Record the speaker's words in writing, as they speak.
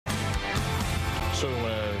certainly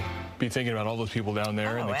want to be thinking about all those people down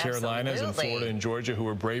there in the Carolinas and Florida and Georgia who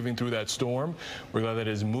are braving through that storm. We're glad that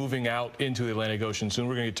it is moving out into the Atlantic Ocean soon.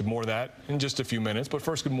 We're going to get to more of that in just a few minutes. But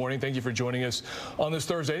first, good morning. Thank you for joining us on this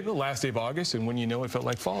Thursday, the last day of August. And when you know, it felt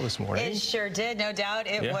like fall this morning. It sure did, no doubt.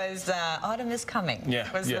 It was autumn is coming.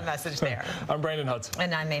 Was the message there. I'm Brandon Hudson.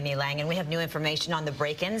 And I'm Amy Lange. And we have new information on the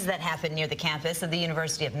break-ins that happened near the campus of the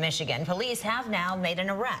University of Michigan. Police have now made an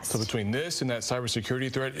arrest. So between this and that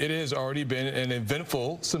cybersecurity threat, it has already been an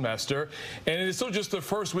eventful semester. And it is still just the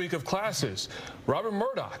first week of classes. Robin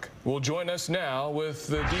Murdoch will join us now with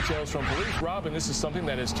the details from police. Robin, this is something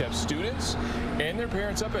that has kept students and their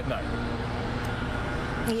parents up at night.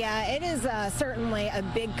 Yeah, it is certainly a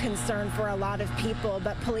big concern for a lot of people,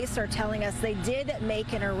 but police are telling us they did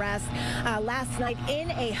make an arrest last night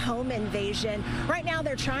in a home invasion. Right now,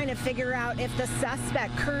 they're trying to figure out if the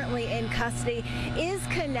suspect currently in custody is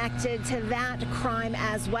connected to that crime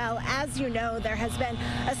as well. As you know, there has been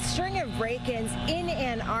a string of break-ins in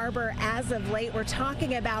Ann Arbor as of late. We're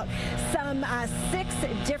talking about some 6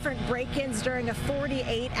 different break-ins during a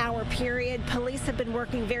 48-hour period. Police have been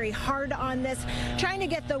working very hard on this, trying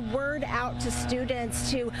to get the word out to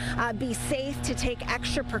students to be safe, to take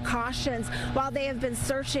extra precautions while they have been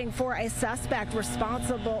searching for a suspect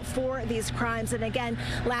responsible for these crimes. And again,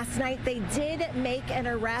 last night they did make an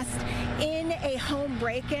arrest in a home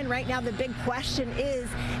break-in. Right now, the big question is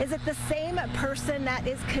it the same person that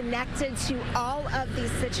is connected to all of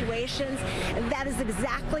these situations? And that is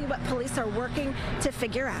exactly what police are working to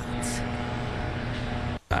figure out.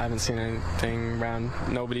 I haven't seen anything around,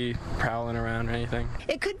 nobody prowling around or anything.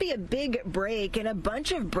 It could be a big break and a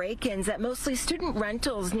bunch of break-ins at mostly student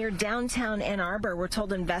rentals near downtown Ann Arbor. We're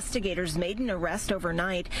told investigators made an arrest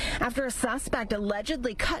overnight after a suspect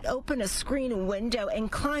allegedly cut open a screen window and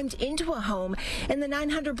climbed into a home in the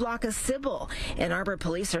 900 block of Sybil. Ann Arbor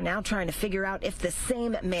police are now trying to figure out if the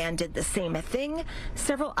same man did the same thing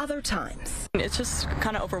several other times. It's just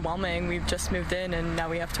kind of overwhelming. We've just moved in and now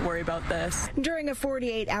we have to worry about this. During a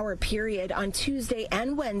 48-hour period on Tuesday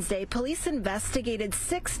and Wednesday, police investigated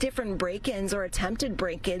 6 different break-ins or attempted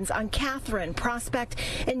break-ins on Catherine, Prospect,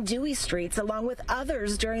 and Dewey Streets, along with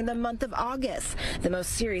others during the month of August. The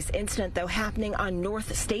most serious incident, though, happening on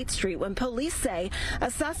North State Street when police say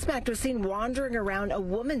a suspect was seen wandering around a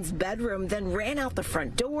woman's bedroom, then ran out the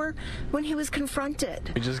front door when he was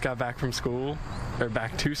confronted. We just got back from school, or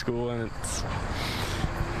back to school, and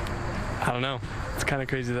I don't know. It's kind of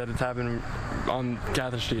crazy that it's happened on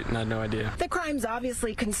Catherine Street, and I had no idea. The crime's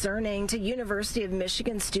obviously concerning to University of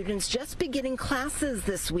Michigan students just beginning classes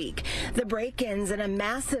this week. The break-ins and a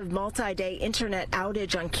massive multi-day internet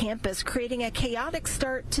outage on campus creating a chaotic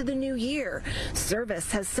start to the new year.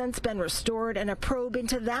 Service has since been restored and a probe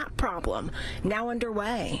into that problem now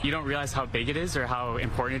underway. You don't realize how big it is or how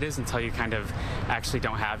important it is until you kind of actually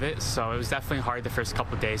don't have it. So it was definitely hard the first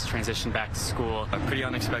couple of days to transition back to school. Pretty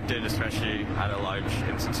unexpected, especially at a large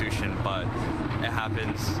institution, but it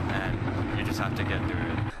happens and you just have to get through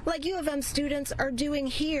it. Like U of M students are doing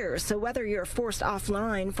here, so whether you're forced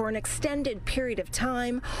offline for an extended period of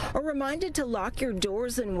time or reminded to lock your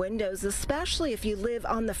doors and windows, especially if you live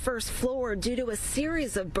on the first floor due to a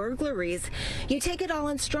series of burglaries, you take it all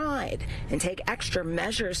in stride and take extra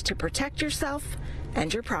measures to protect yourself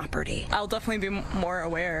and your property. I'll definitely be more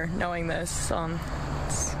aware knowing this.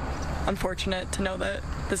 It's unfortunate to know that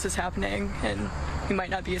this is happening and we might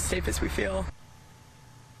not be as safe as we feel.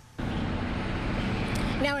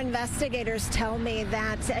 Now, investigators tell me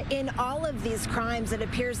that in all of these crimes, it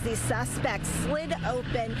appears the suspect slid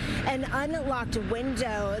open an unlocked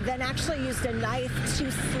window, then actually used a knife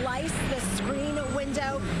to slice the screen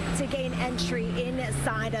window to gain entry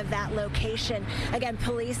inside of that location. Again,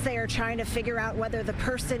 police, they are trying to figure out whether the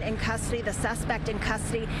person in custody, the suspect in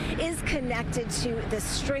custody, is connected to this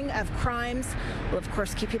string of crimes. We'll, of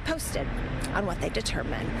course, keep you posted on what they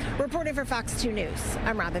determine. Reporting for Fox 2 News,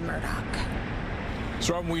 I'm Robin Murdoch.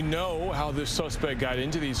 So, Robin, we know how this suspect got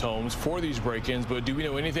into these homes for these break-ins, but do we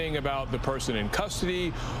know anything about the person in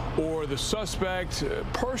custody or the suspect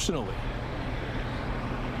personally?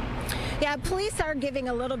 Yeah, police are giving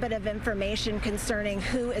a little bit of information concerning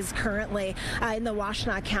who is currently in the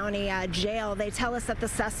Washtenaw County jail. They tell us that the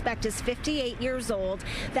suspect is 58 years old,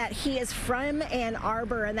 that he is from Ann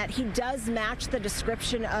Arbor, and that he does match the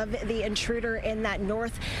description of the intruder in that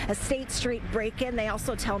North State Street break-in. They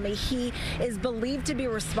also tell me he is believed to be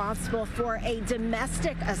responsible for a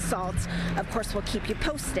domestic assault. Of course, we'll keep you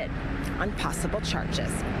posted on possible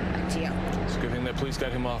charges. Back to you. It's a good thing that police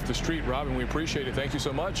got him off the street. Robin, we appreciate it. Thank you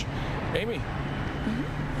so much. Amy.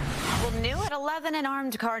 Well, new at 11, an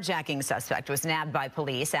armed carjacking suspect was nabbed by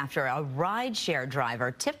police after a rideshare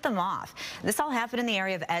driver tipped them off. This all happened in the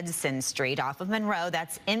area of Edson Street off of Monroe.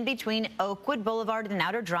 That's in between Oakwood Boulevard and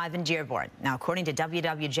Outer Drive in Dearborn. Now, according to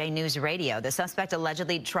WWJ News Radio, the suspect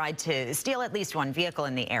allegedly tried to steal at least one vehicle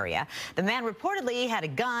in the area. The man reportedly had a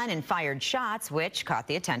gun and fired shots, which caught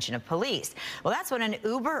the attention of police. Well, that's when an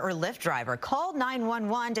Uber or Lyft driver called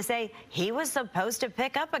 911 to say he was supposed to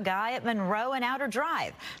pick up a guy at Monroe and Outer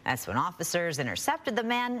Drive. That's when officers intercepted the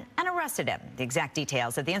man and arrested him. The exact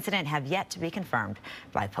details of the incident have yet to be confirmed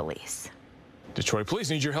by police. Detroit police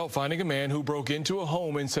need your help finding a man who broke into a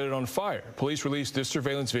home and set it on fire. Police released this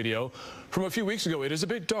surveillance video from a few weeks ago. It is a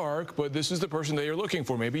bit dark, but this is the person they are looking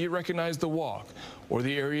for. Maybe you recognize the walk or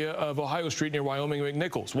the area of Ohio Street near Wyoming and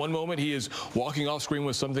McNichols. One moment he is walking off screen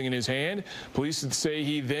with something in his hand. Police say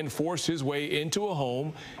he then forced his way into a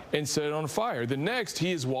home and set it on fire. The next,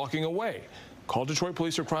 he is walking away. Call Detroit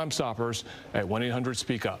Police or Crime Stoppers at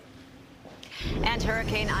 1-800-SPEAK-UP. And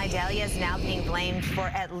Hurricane Idalia is now being blamed for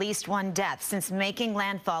at least one death since making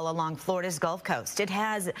landfall along Florida's Gulf Coast. It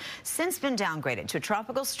has since been downgraded to a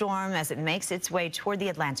tropical storm as it makes its way toward the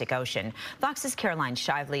Atlantic Ocean. Fox's Caroline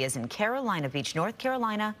Shively is in Carolina Beach, North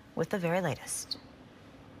Carolina, with the very latest.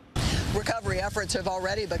 Recovery efforts have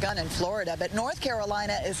already begun in Florida, but North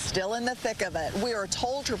Carolina is still in the thick of it. We are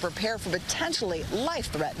told to prepare for potentially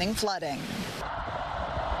life-threatening flooding.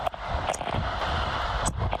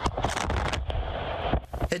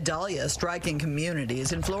 Idalia striking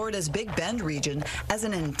communities in Florida's Big Bend region as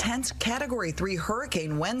an intense Category 3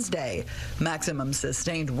 hurricane Wednesday. Maximum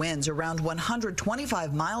sustained winds around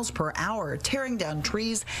 125 miles per hour, tearing down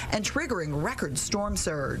trees and triggering record storm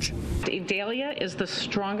surge. Idalia is the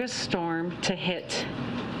strongest storm to hit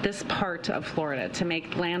this part of Florida, to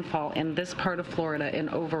make landfall in this part of Florida in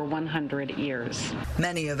over 100 years.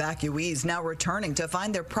 Many evacuees now returning to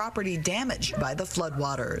find their property damaged by the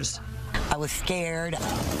floodwaters. I was scared.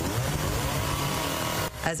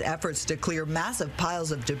 As efforts to clear massive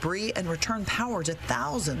piles of debris and return power to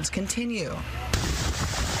thousands continue.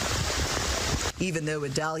 Even though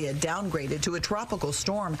Idalia downgraded to a tropical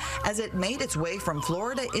storm as it made its way from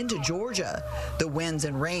Florida into Georgia, the winds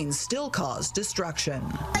and rains still caused destruction.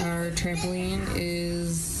 Our trampoline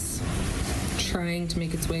is trying to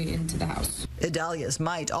make its way into the house. Idalia's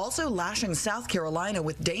might also lashing South Carolina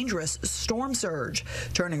with dangerous storm surge,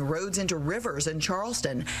 turning roads into rivers in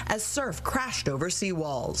Charleston as surf crashed over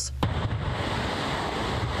seawalls.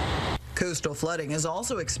 Coastal flooding is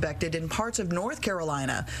also expected in parts of North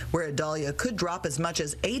Carolina, where Idalia could drop as much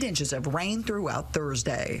as 8 inches of rain throughout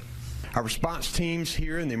Thursday. Our response teams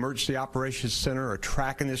here in the Emergency Operations Center are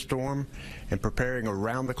tracking this storm and preparing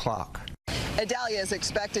around the clock. Idalia is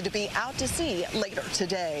expected to be out to sea later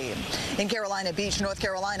today. In Carolina Beach, North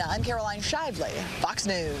Carolina, I'm Caroline Shively, Fox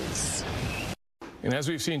News. And as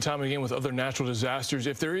we've seen time and again with other natural disasters,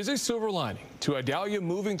 if there is a silver lining to Idalia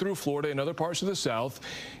moving through Florida and other parts of the South,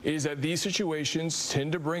 it is that these situations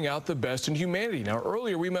tend to bring out the best in humanity. Now,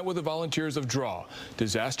 earlier we met with the volunteers of DRAW,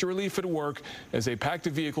 Disaster Relief at Work, as they packed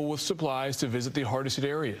a vehicle with supplies to visit the hardest hit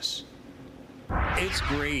areas. It's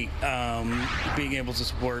great being able to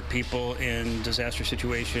support people in disaster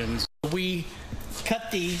situations. We cut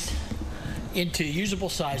these into usable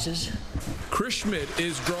sizes. Chris Schmidt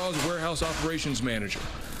is DRAW's warehouse operations manager.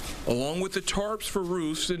 Along with the tarps for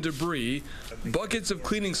roofs and debris, buckets of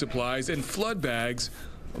cleaning supplies, and flood bags,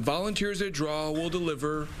 volunteers at DRAW will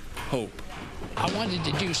deliver hope. I wanted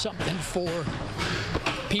to do something for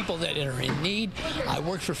people that are in need. I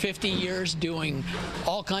worked for 50 years doing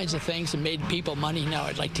all kinds of things and made people money. Now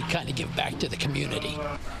I'd like to kind of give back to the community.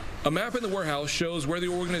 A map in the warehouse shows where the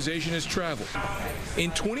organization has traveled.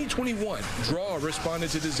 In 2021, DRAW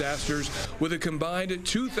responded to disasters with a combined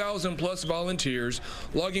 2,000 plus volunteers,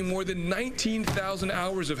 logging more than 19,000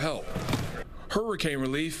 hours of help. Hurricane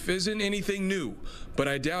relief isn't anything new, but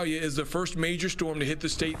Idalia is the first major storm to hit the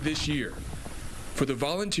state this year. For the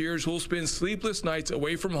volunteers who will spend sleepless nights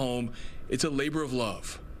away from home, it's a labor of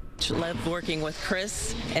love. Love working with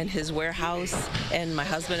Chris and his warehouse, and my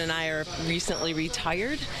husband and I are recently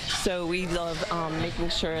retired, so we love making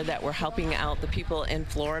sure that we're helping out the people in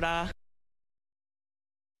Florida.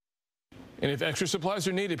 And if extra supplies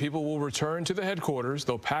are needed, people will return to the headquarters.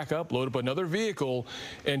 They'll pack up, load up another vehicle,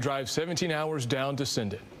 and drive 17 hours down to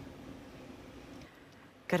send it.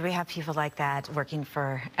 Good we have people like that working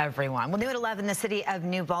for everyone. Well, new at 11, the city of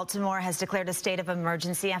New Baltimore has declared a state of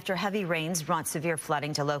emergency after heavy rains brought severe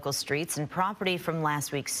flooding to local streets and property from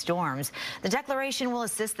last week's storms. The declaration will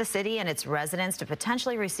assist the city and its residents to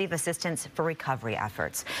potentially receive assistance for recovery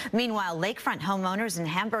efforts. Meanwhile, lakefront homeowners in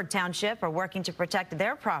Hamburg Township are working to protect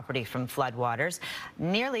their property from floodwaters.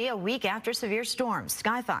 Nearly a week after severe storms,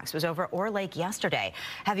 Sky Fox was over Orr Lake yesterday.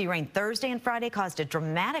 Heavy rain Thursday and Friday caused a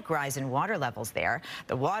dramatic rise in water levels there.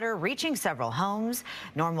 The water reaching several homes.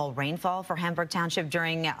 Normal rainfall for Hamburg Township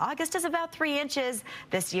during August is about 3 inches.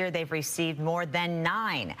 This year they've received more than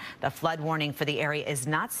 9. The flood warning for the area is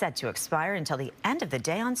not set to expire until the end of the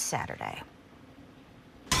day on Saturday.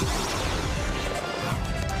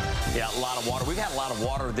 Yeah, a lot of water. We've had a lot of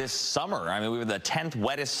water this summer. I mean, we were the 10th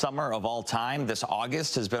wettest summer of all time. This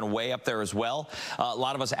August has been way up there as well. A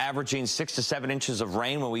lot of us averaging 6 to 7 inches of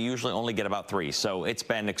rain when we usually only get about 3. So it's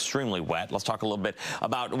been extremely wet. Let's talk a little bit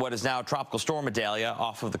about what is now Tropical Storm Idalia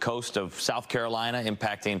off of the coast of South Carolina,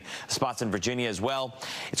 impacting spots in Virginia as well.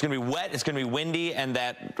 It's going to be wet, it's going to be windy, and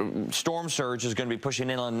that storm surge is going to be pushing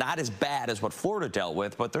inland. Not as bad as what Florida dealt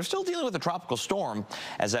with, but they're still dealing with a tropical storm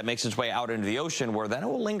as that makes its way out into the ocean, where then it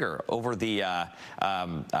will linger over the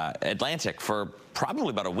Atlantic for probably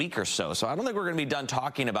about a week or so. So I don't think we're going to be done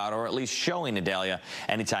talking about, or at least showing Idalia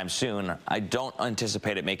anytime soon. I don't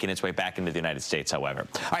anticipate it making its way back into the United States, however.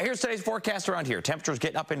 All right, here's today's forecast around here. Temperatures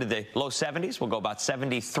getting up into the low 70s. We'll go about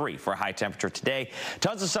 73 for a high temperature today.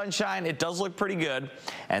 Tons of sunshine. It does look pretty good.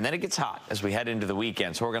 And then it gets hot as we head into the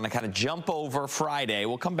weekend. So we're going to kind of jump over Friday.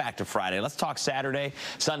 We'll come back to Friday. Let's talk Saturday,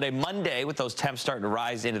 Sunday, Monday, with those temps starting to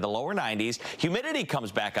rise into the lower 90s. Humidity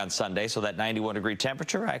comes back on Sunday, so that 91-degree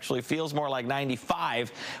temperature actually feels more like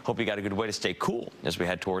 95. Hope you got a good way to stay cool as we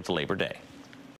head towards Labor Day.